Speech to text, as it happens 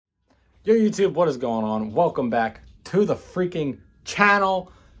Yo, YouTube, what is going on? Welcome back to the freaking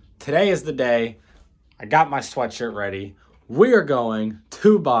channel. Today is the day. I got my sweatshirt ready. We are going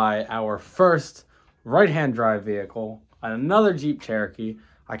to buy our first right-hand drive vehicle, another Jeep Cherokee.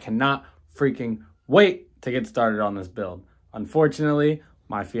 I cannot freaking wait to get started on this build. Unfortunately,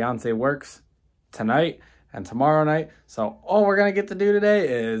 my fiance works tonight and tomorrow night, so all we're gonna get to do today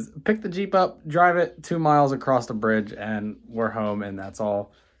is pick the Jeep up, drive it 2 miles across the bridge, and we're home, and that's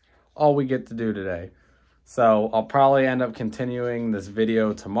all we get to do today. So I'll probably end up continuing this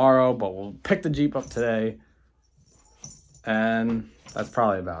video tomorrow, but we'll pick the Jeep up today, and that's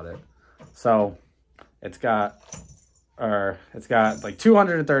probably about it. So it's got like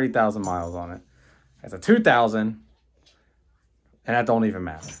 230,000 miles on it. It's a 2000, and that don't even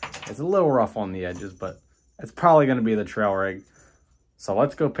matter. It's a little rough on the edges, but it's probably going to be the trail rig. So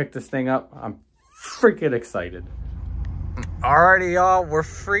let's go pick this thing up. I'm freaking excited. Alrighty, y'all, we're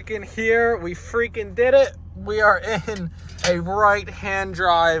freaking here. We freaking did it. We are in a right-hand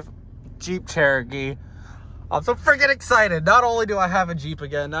drive Jeep Cherokee. I'm so freaking excited. Not only do I have a Jeep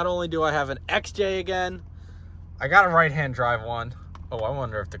again, not only do I have an XJ again, I got a right-hand drive one. Oh, I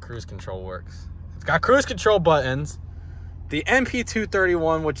wonder if the cruise control works. It's got cruise control buttons. The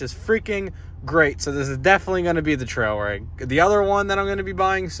MP231, which is freaking great. So this is definitely going to be the trail rig. The other one that I'm going to be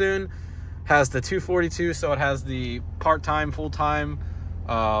buying soon has the 242, so it has the part-time, full-time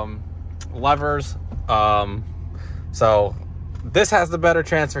levers. So this has the better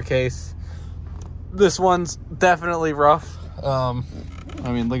transfer case. This one's definitely rough. I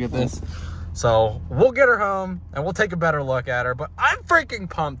mean, look at this. So we'll get her home and we'll take a better look at her, but I'm freaking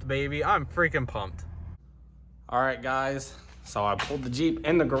pumped, baby. I'm freaking pumped. All right, guys. So I pulled the Jeep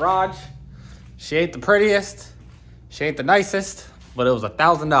in the garage. She ain't the prettiest. She ain't the nicest, but it was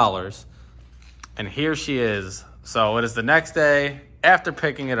 $1,000. And here she is. So it is the next day after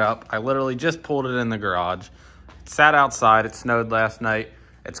picking it up. I literally just pulled it in the garage. It sat outside. It snowed last night.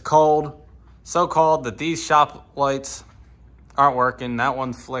 It's cold. So cold that these shop lights aren't working. That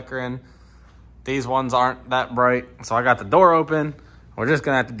one's flickering. These ones aren't that bright. So I got the door open. We're just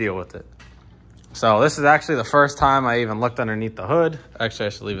going to have to deal with it. So this is actually the first time I even looked underneath the hood. Actually, I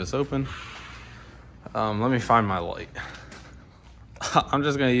should leave this open. Let me find my light. I'm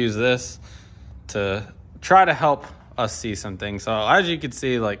just going to use this to try to help us see some things. So as you can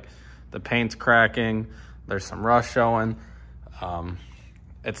see, like, the paint's cracking. There's some rust showing.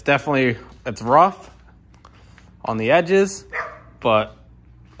 It's rough on the edges, but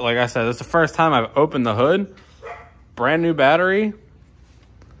like I said, this is the first time I've opened the hood. Brand new battery,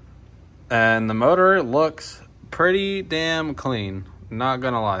 and the motor looks pretty damn clean, not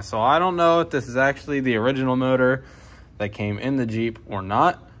gonna lie. So I don't know if this is actually the original motor that came in the Jeep or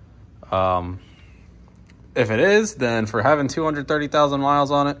not. If it is, then for having 230,000 miles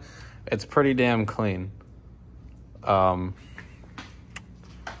on it, it's pretty damn clean.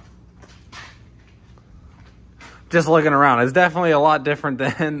 Just looking around, it's definitely a lot different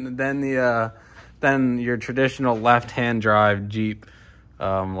than your traditional left-hand drive Jeep.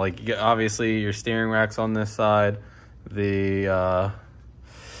 Like, obviously your steering rack's on this side, the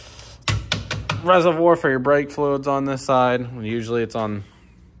reservoir for your brake fluid's on this side. Usually it's on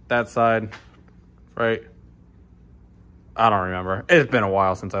that side, right? I don't remember. It's been a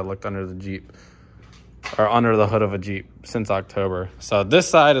while since I looked under the Jeep, or under the hood of a Jeep, since October. So this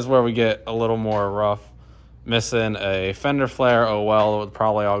side is where we get a little more rough. Missing a fender flare. Oh well, it was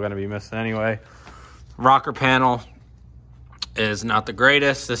probably all going to be missing anyway. Rocker panel is not the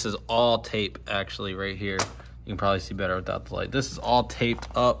greatest. This is all tape, actually, right here. You can probably see better without the light. This is all taped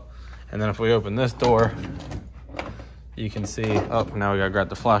up. And then if we open this door, you can see, oh, now we got to grab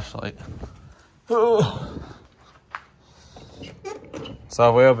the flashlight. Oh. So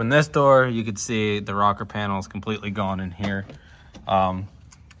if we open this door, you can see the rocker panel is completely gone in here. It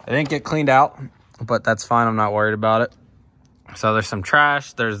didn't get cleaned out, but that's fine. I'm not worried about it. So there's some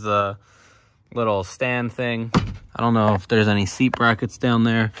trash. There's the little stand thing. I don't know if there's any seat brackets down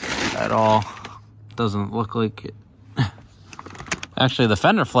there at all. Doesn't look like it. Actually, the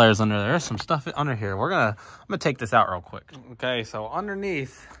fender flares under there. There's some stuff under here. I'm gonna take this out real quick. Okay, so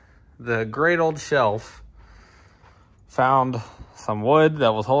underneath the great old shelf, found some wood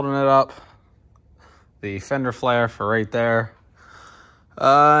that was holding it up. The fender flare for right there.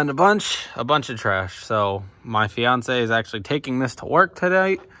 And a bunch of trash. So my fiance is actually taking this to work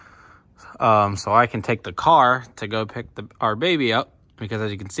today, so I can take the car to go pick our baby up, because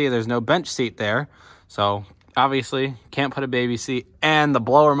as you can see, there's no bench seat there. So obviously can't put a baby seat, and the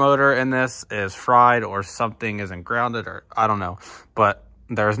blower motor in this is fried, or something isn't grounded, or I don't know, but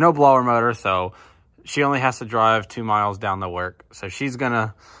there's no blower motor. So she only has to drive 2 miles down to work. So she's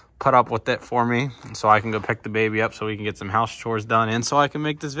gonna put up with it for me so I can go pick the baby up so we can get some house chores done and so I can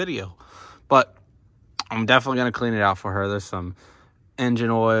make this video. But I'm definitely going to clean it out for her. There's some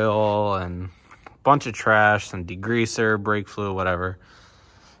engine oil and a bunch of trash, some degreaser, brake fluid, whatever.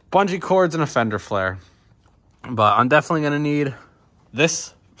 Bungee cords and a fender flare. But I'm definitely going to need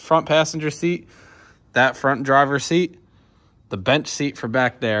this front passenger seat, that front driver seat, the bench seat for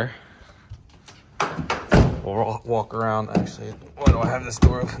back there. We'll walk around. Actually, why do I have this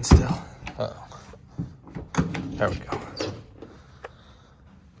door open still? Uh-oh. There we go.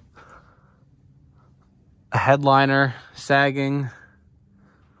 A headliner sagging.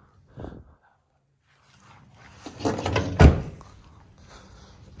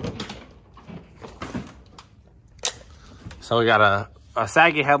 So we got a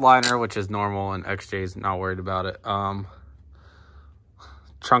saggy headliner, which is normal, and XJ's not worried about it.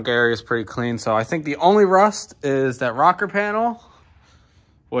 Trunk area is pretty clean. So I think the only rust is that rocker panel,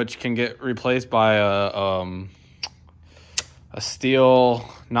 which can get replaced by a steel,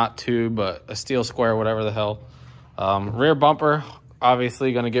 not tube, but a steel square, whatever the hell. Rear bumper,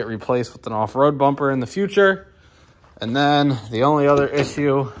 obviously going to get replaced with an off-road bumper in the future. And then the only other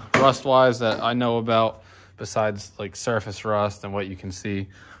issue, rust-wise, that I know about, besides like surface rust and what you can see,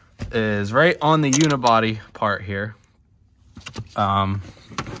 is right on the unibody part here.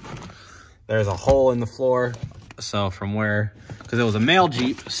 There's a hole in the floor. So from where, because it was a male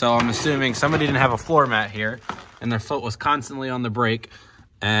Jeep, so I'm assuming somebody didn't have a floor mat here and their foot was constantly on the brake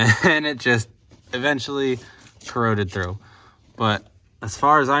and it just eventually corroded through. But as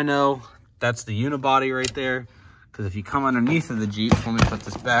far as I know, that's the unibody right there. Because if you come underneath of the Jeep, let me put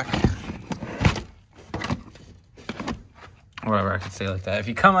this back. Whatever I could say like that. If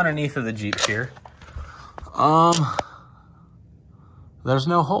you come underneath of the Jeep here, there's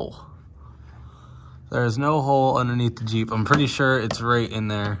no hole. There's no hole underneath the Jeep. I'm pretty sure it's right in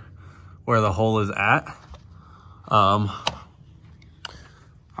there where the hole is at. I'm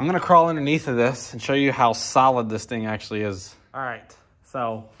gonna crawl underneath of this and show you how solid this thing actually is. All right,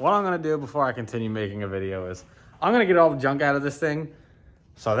 so what I'm gonna do before I continue making a video is I'm gonna get all the junk out of this thing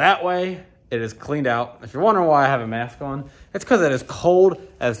so that way it is cleaned out. If you're wondering why I have a mask on, it's because it is cold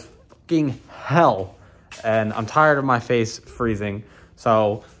as fucking hell and I'm tired of my face freezing.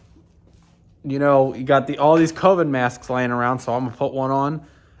 So, you know, you got all these COVID masks laying around, so I'm gonna put one on.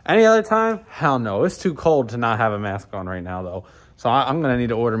 Any other time? Hell no. It's too cold to not have a mask on right now, though. So I'm gonna need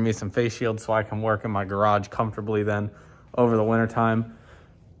to order me some face shields so I can work in my garage comfortably then over the winter time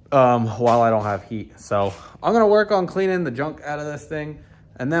while I don't have heat. So I'm gonna work on cleaning the junk out of this thing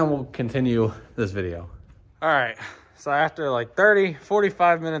and then we'll continue this video. All right, so after like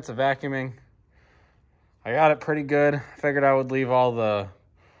 45 minutes of vacuuming, I got it pretty good. Figured I would leave all the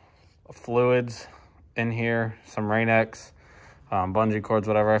fluids in here, some Rain-X, bungee cords,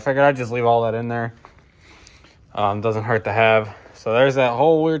 whatever. I figured I'd just leave all that in there. Doesn't hurt to have. So there's that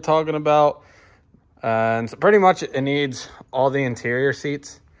hole we were talking about. And so pretty much it needs all the interior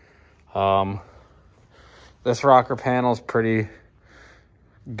seats. This rocker panel is pretty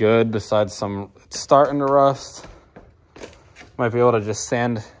good, besides it's starting to rust. Might be able to just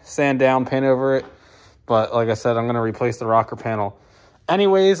sand down, paint over it. But like I said, I'm going to replace the rocker panel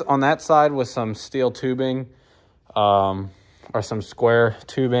anyways on that side with some steel tubing or some square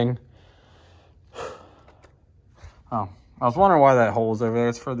tubing. Oh, I was wondering why that hole is over there.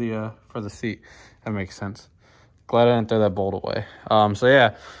 It's for the seat. That makes sense. Glad I didn't throw that bolt away. So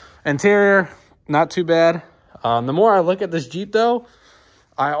yeah, interior, not too bad. The more I look at this Jeep though,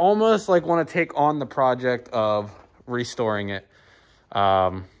 I almost like want to take on the project of restoring it,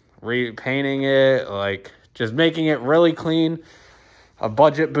 repainting it, like just making it really clean. A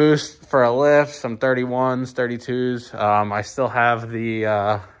budget boost for a lift, some 31s, 32s. I still have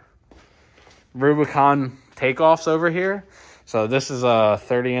the Rubicon takeoffs over here. So this is a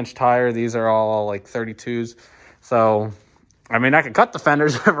 30-inch tire. These are all like 32s. So, I mean, I could cut the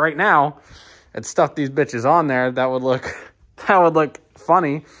fenders right now and stuff these bitches on there. That would look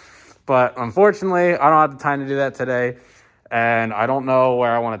funny. But unfortunately, I don't have the time to do that today. And I don't know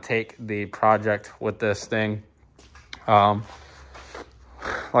where I want to take the project with this thing.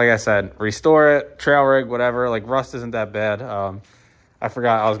 Like I said, restore it, trail rig, whatever. Like, rust isn't that bad. I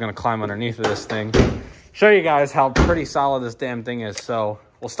forgot I was going to climb underneath of this thing. Show you guys how pretty solid this damn thing is. So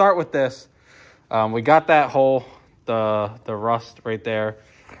we'll start with this. We got that hole, the rust right there,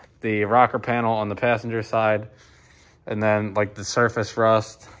 the rocker panel on the passenger side, and then like the surface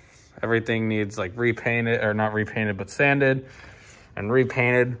rust. Everything needs like repainted, or not repainted, but sanded and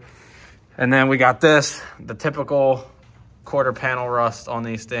repainted. And then we got this, the typical quarter panel rust on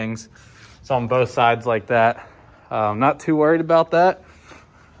these things. It's on both sides like that. Not too worried about that.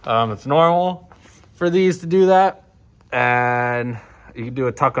 It's normal for these to do that, and you can do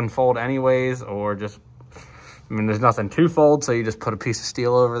a tuck and fold anyways, or just, I mean, there's nothing to fold, so you just put a piece of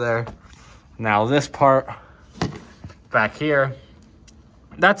steel over there. Now this part back here,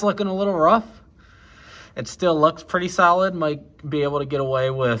 that's looking a little rough. It still looks pretty solid. Might be able to get away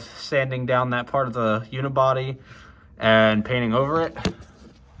with sanding down that part of the unibody and painting over it.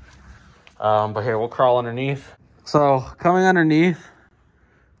 But here, we'll crawl underneath. So coming underneath,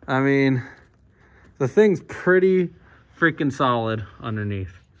 I mean, the thing's pretty freaking solid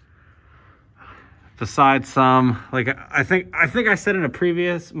underneath. Besides some, like, I think I said in my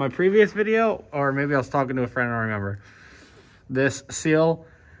previous video, or maybe I was talking to a friend, I don't remember. This seal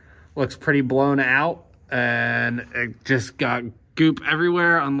looks pretty blown out, and it just got goop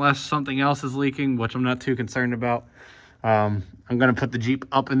everywhere unless something else is leaking, which I'm not too concerned about. I'm gonna put the Jeep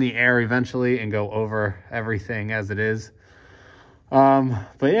up in the air eventually and go over everything as it is. But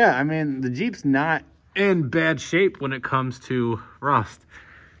yeah, I mean, the Jeep's not in bad shape when it comes to rust.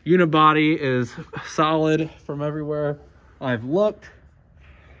 Unibody is solid from everywhere I've looked.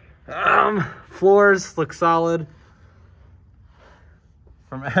 Floors look solid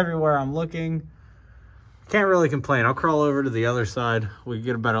from everywhere I'm looking. Can't really complain. I'll crawl over to the other side. We can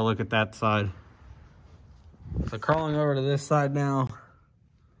get a better look at that side. So crawling over to this side now.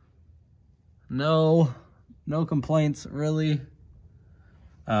 No complaints really.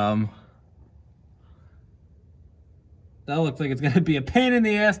 That looks like it's going to be a pain in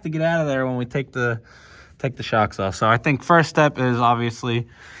the ass to get out of there when we take the shocks off. So I think first step is obviously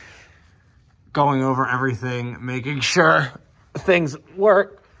going over everything, making sure things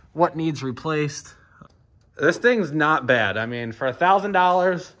work, what needs replaced. This thing's not bad. I mean, for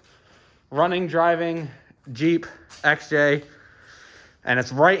 $1,000, running, driving Jeep XJ, and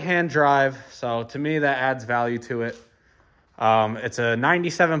it's right-hand drive. So to me, that adds value to it. It's a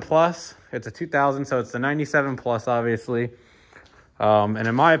 97 plus. It's a 2000, so it's the 97 plus, obviously. And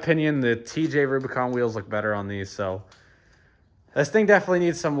in my opinion, the TJ Rubicon wheels look better on these. So this thing definitely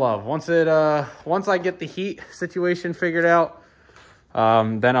needs some love. Once I get the heat situation figured out,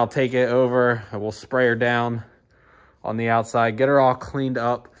 then I'll take it over. I will spray her down on the outside, get her all cleaned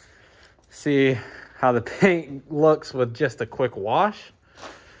up, see how the paint looks with just a quick wash.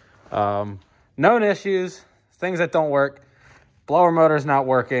 Known issues, things that don't work. Blower motor's not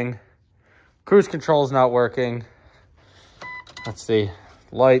working. Cruise control's not working. Let's see.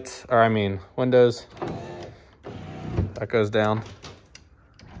 Lights, or I mean, windows. That goes down.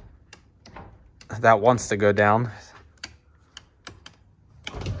 That wants to go down.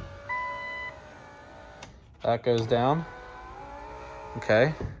 That goes down.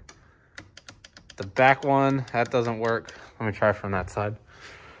 Okay. The back one, that doesn't work. Let me try from that side.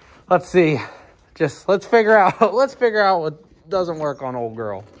 Let's see. Let's figure out what doesn't work on old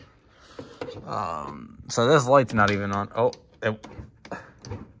girl. So this light's not even on. Oh,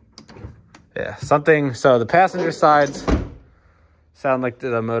 yeah, something. So the passenger sides sound like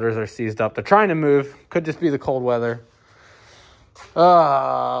the motors are seized up. They're trying to move. Could just be the cold weather.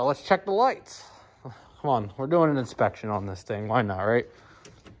 Let's check the lights. Come on, we're doing an inspection on this thing. Why not, right?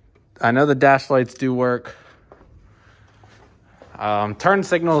 I know the dash lights do work. Turn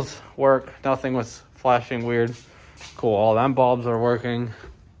signals work. Nothing was flashing weird. Cool, all them bulbs are working.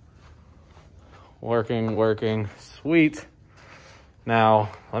 Working. Sweet. Now,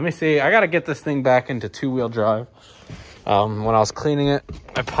 let me see. I got to get this thing back into two-wheel drive. When I was cleaning it,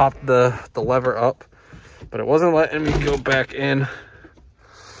 I popped the lever up, but it wasn't letting me go back in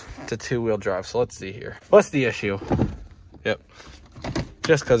to two-wheel drive. So let's see here. What's the issue? Yep.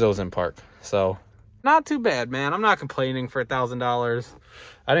 Just because it was in park. So, not too bad, man. I'm not complaining for $1,000.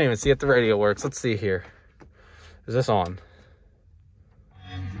 I didn't even see if the radio works. Let's see here. Is this on?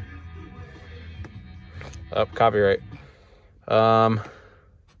 Up, copyright. To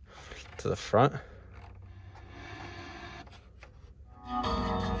the front.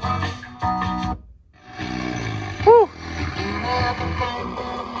 Woo!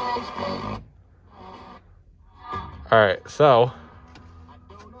 All right, so.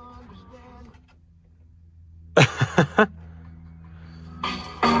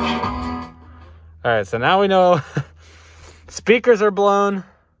 All right, so now we know speakers are blown.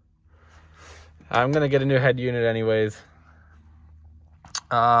 I'm going to get a new head unit anyways.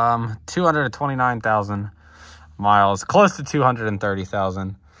 229,000 miles, close to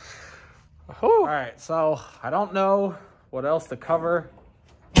 230,000. All right, so I don't know what else to cover.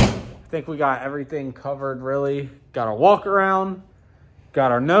 I think we got everything covered, really. Got our walk around,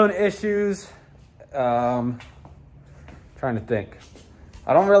 got our known issues. Trying to think.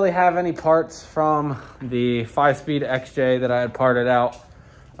 I don't really have any parts from the 5-speed XJ that I had parted out.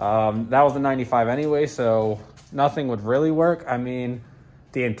 That was a 95 anyway, so nothing would really work. I mean,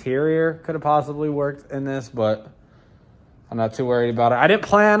 the interior could have possibly worked in this, but I'm not too worried about it. I didn't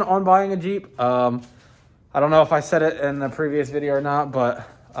plan on buying a Jeep. I don't know if I said it in the previous video or not, but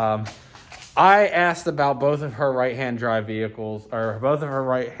I asked about both of her right-hand drive vehicles, or both of her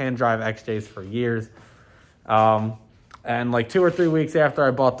right-hand drive XJs for years. And like 2 or 3 weeks after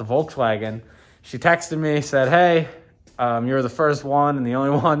I bought the Volkswagen, she texted me, said, hey, you're the first one and the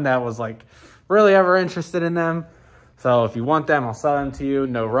only one that was like really ever interested in them. So if you want them, I'll sell them to you.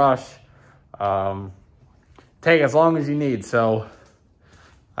 No rush. Take as long as you need. So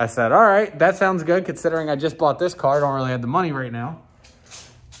I said, all right, that sounds good considering I just bought this car. I don't really have the money right now.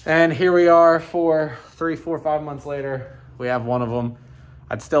 And here we are 3, 4, 5 months later. We have one of them.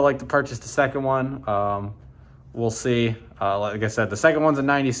 I'd still like to purchase the second one. We'll see. Like I said, the second one's a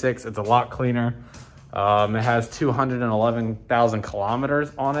 96. It's a lot cleaner. It has 211,000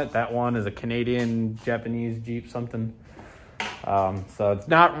 kilometers on it. That one is a Canadian, Japanese Jeep, something. So it's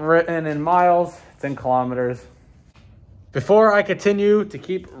not written in miles, it's in kilometers. Before I continue to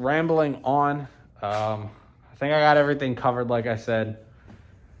keep rambling on, I think I got everything covered, like I said.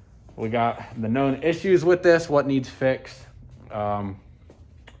 We got the known issues with this, what needs fixed. Can't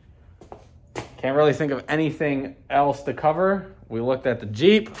really think of anything else to cover. We looked at the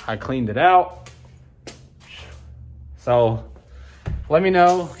Jeep, I cleaned it out. So let me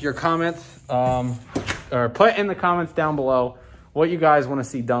know your comments, or put in the comments down below what you guys want to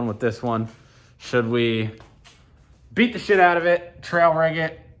see done with this one. Should we beat the shit out of it, trail rig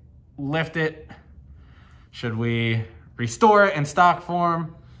it, lift it? Should we restore it in stock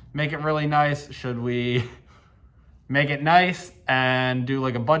form, make it really nice? Should we make it nice and do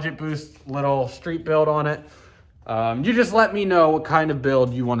like a budget boost little street build on it? You just let me know what kind of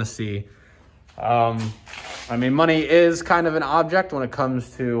build you want to see. I mean, money is kind of an object when it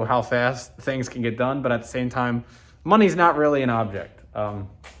comes to how fast things can get done, but at the same time, money's not really an object.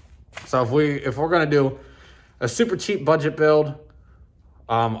 So if we're gonna do a super cheap budget build,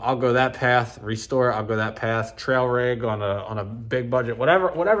 I'll go that path. Restore, I'll go that path. Trail rig on a big budget,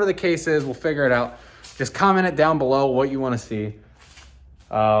 whatever the case is, we'll figure it out. Just comment it down below what you want to see.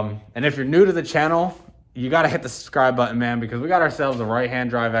 And if you're new to the channel, you got to hit the subscribe button, man, because we got ourselves a right-hand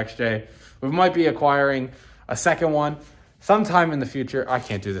drive XJ. We might be acquiring a second one sometime in the future. I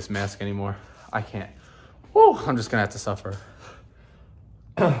can't do this mask anymore. I can't. Woo, I'm just gonna have to suffer.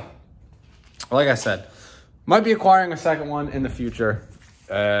 Like I said, might be acquiring a second one in the future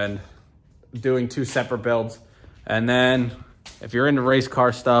and doing 2 separate builds. And then if you're into race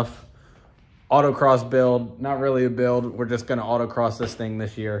car stuff, autocross build, not really a build. We're just gonna autocross this thing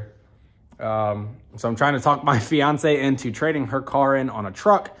this year. So I'm trying to talk my fiance into trading her car in on a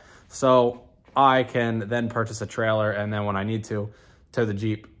truck so I can then purchase a trailer, and then when I need to, tow the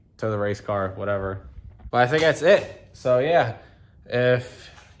Jeep, tow the race car, whatever. But I think that's it. So yeah, if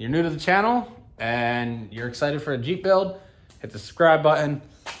you're new to the channel and you're excited for a Jeep build, hit the subscribe button.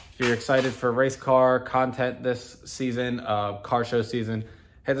 If you're excited for race car content this season, car show season,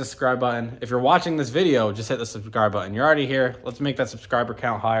 hit the subscribe button. If you're watching this video, just hit the subscribe button. You're already here. Let's make that subscriber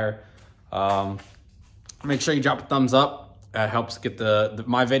count higher. Make sure you drop a thumbs up. That helps get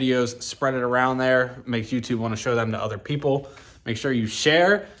my videos spread it around there. Makes YouTube want to show them to other people. Make sure you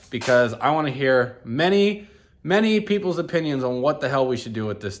share, because I want to hear many people's opinions on what the hell we should do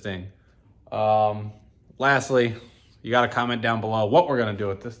with this thing. Lastly, you got to comment down below what we're going to do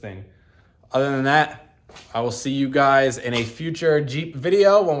with this thing. Other than that, I will see you guys in a future Jeep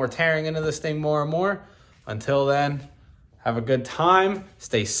video when we're tearing into this thing more and more. Until then, have a good time.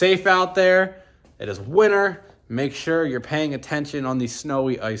 Stay safe out there. It is winter. Make sure you're paying attention on these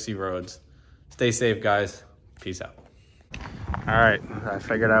snowy, icy roads. Stay safe, guys. Peace out. All right, I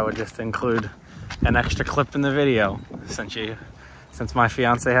figured I would just include an extra clip in the video since my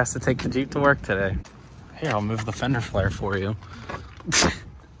fiance has to take the Jeep to work today. Here, I'll move the fender flare for you.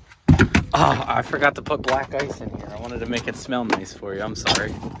 Oh, I forgot to put black ice in here. I wanted to make it smell nice for you. I'm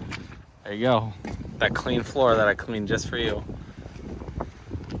sorry. There you go. That clean floor that I cleaned just for you.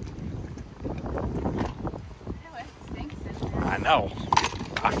 I know.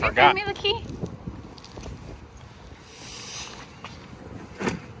 I forgot. Give me the key.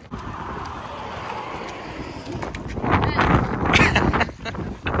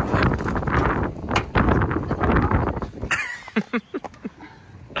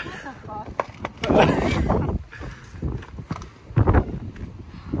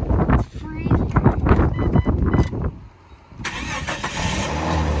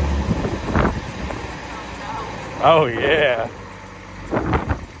 Oh yeah.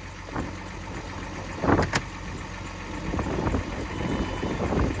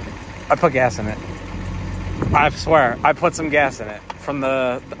 I put gas in it. I swear, I put some gas in it.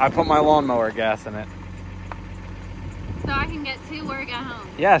 I put my lawnmower gas in it. So I can get to work at home.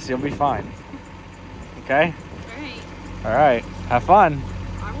 Yes, you'll be fine. Okay? Great. All right. Have fun.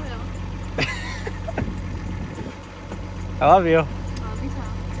 I will. I love you. Love you too.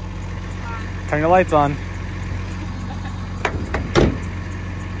 Bye. Turn your lights on.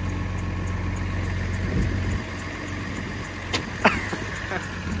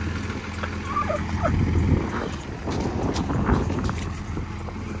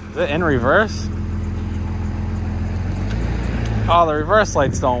 Is it in reverse? Oh, the reverse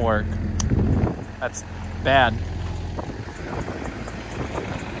lights don't work. That's bad.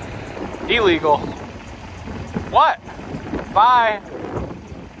 Illegal. What? Bye.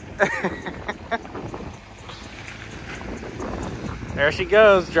 There she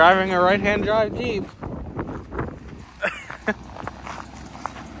goes, driving a right-hand drive Jeep.